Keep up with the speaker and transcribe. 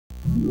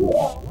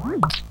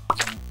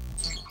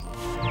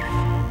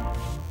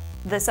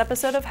This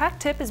episode of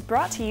HakTip is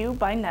brought to you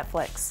by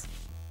Netflix.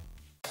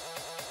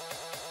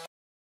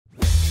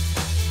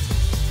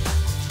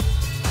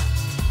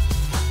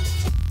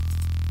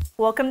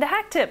 Welcome to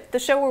HakTip, the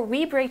show where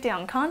we break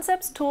down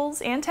concepts,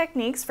 tools, and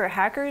techniques for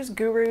hackers,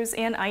 gurus,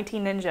 and IT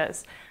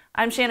ninjas.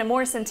 I'm Shannon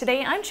Morse, and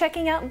today I'm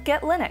checking out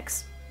Get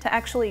Linux, to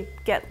actually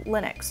get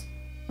Linux.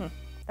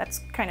 That's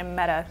kind of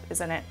meta,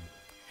 isn't it?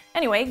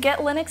 Anyway, Get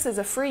Linux is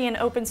a free and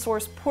open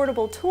source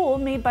portable tool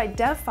made by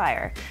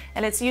DevFire,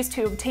 and it's used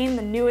to obtain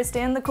the newest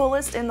and the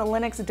coolest in the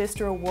Linux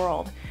distro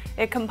world.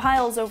 It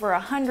compiles over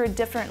 100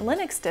 different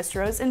Linux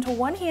distros into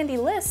one handy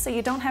list so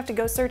you don't have to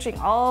go searching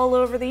all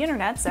over the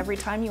internets every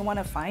time you want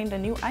to find a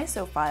new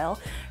ISO file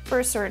for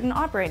a certain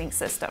operating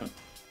system.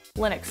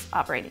 Linux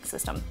operating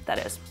system,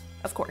 that is,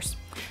 of course.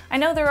 I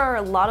know there are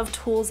a lot of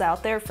tools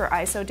out there for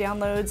ISO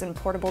downloads and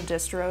portable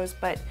distros,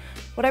 but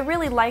what I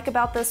really like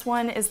about this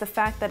one is the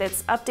fact that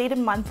it's updated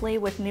monthly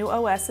with new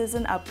OSs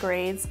and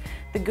upgrades.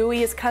 The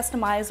GUI is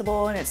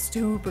customizable and it's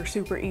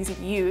super easy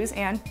to use,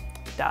 and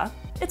duh,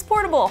 it's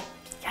portable.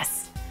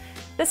 Yes!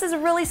 This is a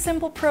really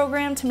simple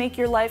program to make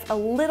your life a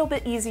little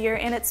bit easier,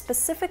 and it's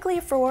specifically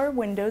for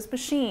Windows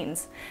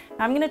machines.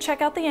 Now, I'm going to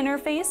check out the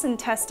interface and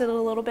test it a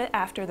little bit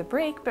after the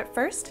break, but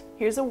first,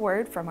 here's a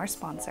word from our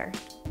sponsor.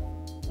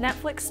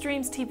 Netflix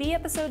streams TV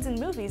episodes and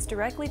movies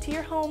directly to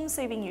your home,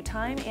 saving you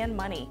time and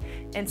money.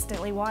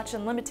 Instantly watch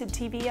unlimited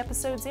TV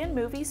episodes and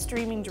movies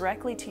streaming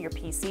directly to your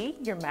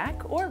PC, your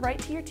Mac, or right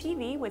to your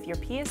TV with your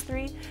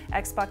PS3,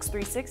 Xbox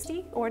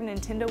 360, or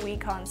Nintendo Wii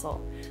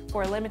console.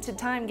 For a limited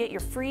time, get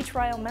your free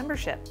trial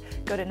membership.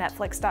 Go to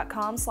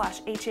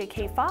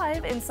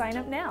netflix.com/HAK5 and sign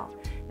up now.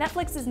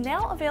 Netflix is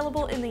now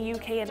available in the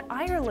UK and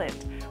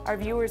Ireland. Our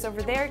viewers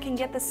over there can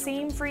get the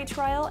same free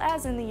trial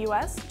as in the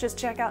US. Just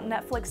check out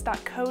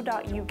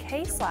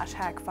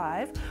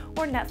netflix.co.uk/hack5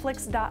 or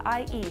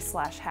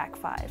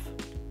netflix.ie/hack5.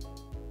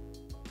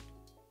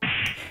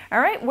 All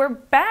right, we're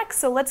back,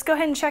 so let's go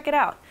ahead and check it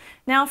out.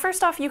 Now,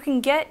 first off, you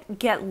can get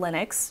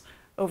Linux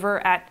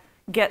over at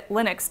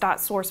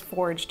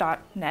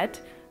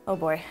getlinux.sourceforge.net. Oh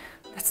boy,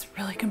 that's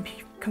really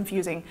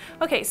confusing.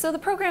 Okay, so the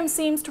program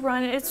seems to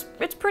run, it's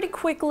pretty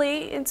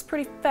quickly, it's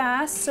pretty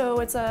fast, so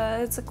it's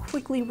a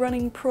quickly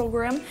running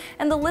program,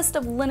 and the list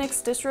of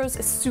Linux distros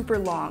is super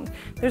long.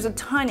 There's a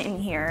ton in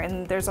here,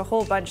 and there's a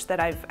whole bunch that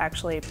I've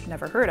actually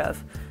never heard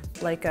of,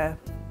 like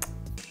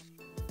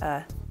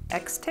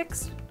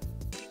Xtix?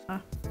 I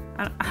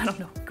don't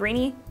know,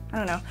 Greenie? I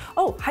don't know.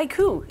 Oh,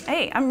 Haiku.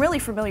 Hey, I'm really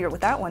familiar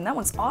with that one. That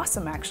one's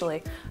awesome,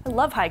 actually. I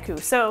love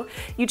Haiku. So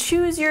you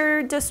choose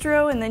your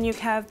distro, and then you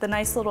have the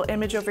nice little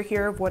image over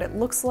here of what it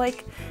looks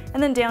like.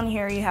 And then down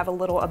here, you have a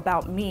little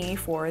about me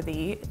for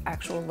the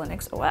actual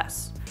Linux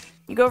OS.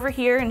 You go over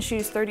here and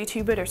choose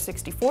 32-bit or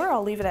 64.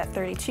 I'll leave it at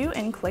 32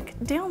 and click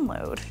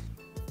download.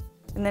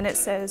 And then it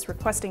says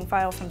requesting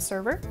file from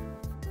server.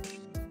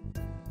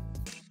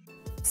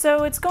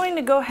 So it's going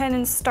to go ahead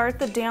and start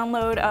the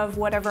download of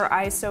whatever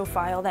ISO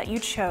file that you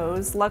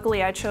chose.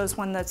 Luckily, I chose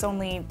one that's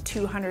only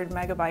 200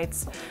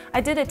 megabytes. I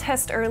did a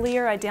test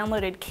earlier. I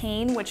downloaded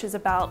Kane, which is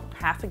about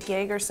half a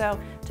gig or so.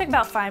 It took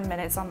about 5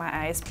 minutes on my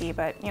ISP,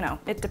 but you know,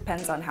 it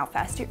depends on how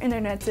fast your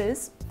internet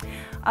is.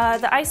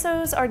 The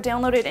ISOs are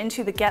downloaded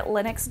into the Get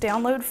Linux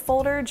download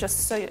folder,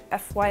 just so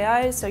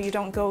FYI, so you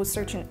don't go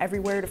searching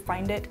everywhere to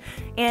find it.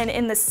 And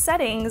in the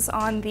settings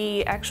on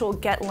the actual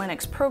Get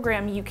Linux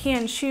program, you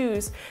can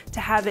choose to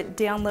have it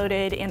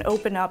downloaded and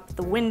open up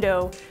the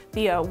window,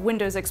 the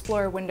Windows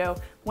Explorer window,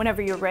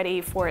 whenever you're ready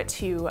for it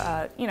to,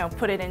 you know,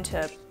 put it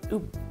into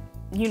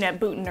unit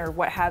booting or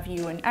what have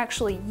you, and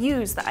actually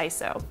use the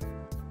ISO.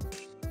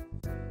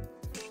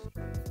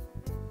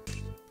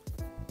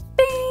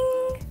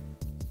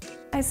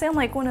 I sound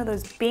like one of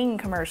those Bing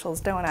commercials,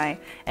 don't I?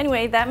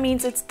 Anyway, that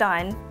means it's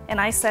done,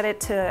 and I set it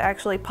to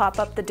actually pop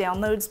up the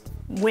downloads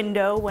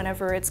window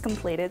whenever it's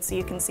completed. So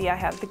you can see I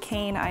have the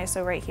Kane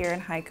ISO right here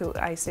and Haiku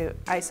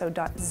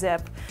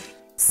ISO.zip.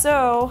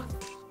 So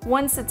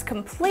once it's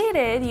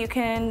completed, you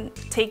can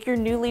take your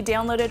newly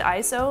downloaded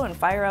ISO and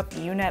fire up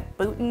unit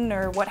bootin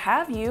or what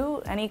have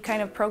you, any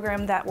kind of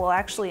program that will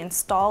actually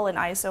install an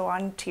ISO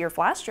onto your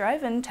flash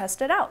drive, and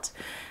test it out.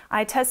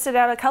 I tested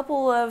out a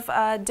couple of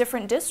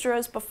different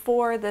distros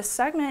before this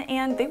segment,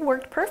 and they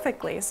worked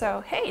perfectly.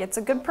 So hey, it's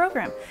a good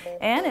program,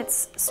 and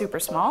it's super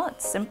small,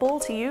 it's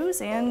simple to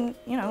use, and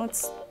you know,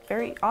 it's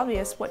very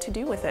obvious what to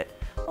do with it.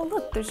 Oh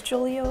look, there's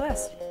Jolie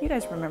OS. You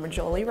guys remember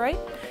Jolie, right?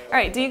 All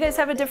right, do you guys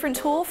have a different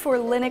tool for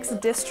Linux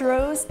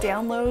distros,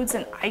 downloads,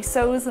 and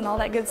ISOs and all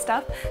that good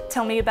stuff?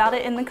 Tell me about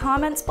it in the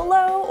comments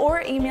below,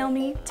 or email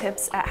me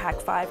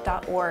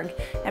tips@hack5.org.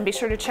 And be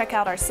sure to check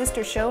out our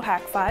sister show,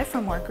 Hack5,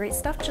 for more great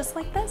stuff just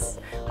like this.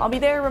 I'll be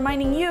there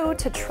reminding you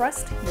to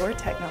trust your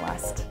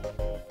Technolust.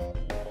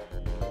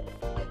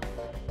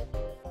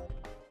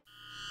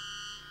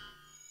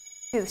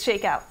 Do the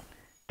shakeout.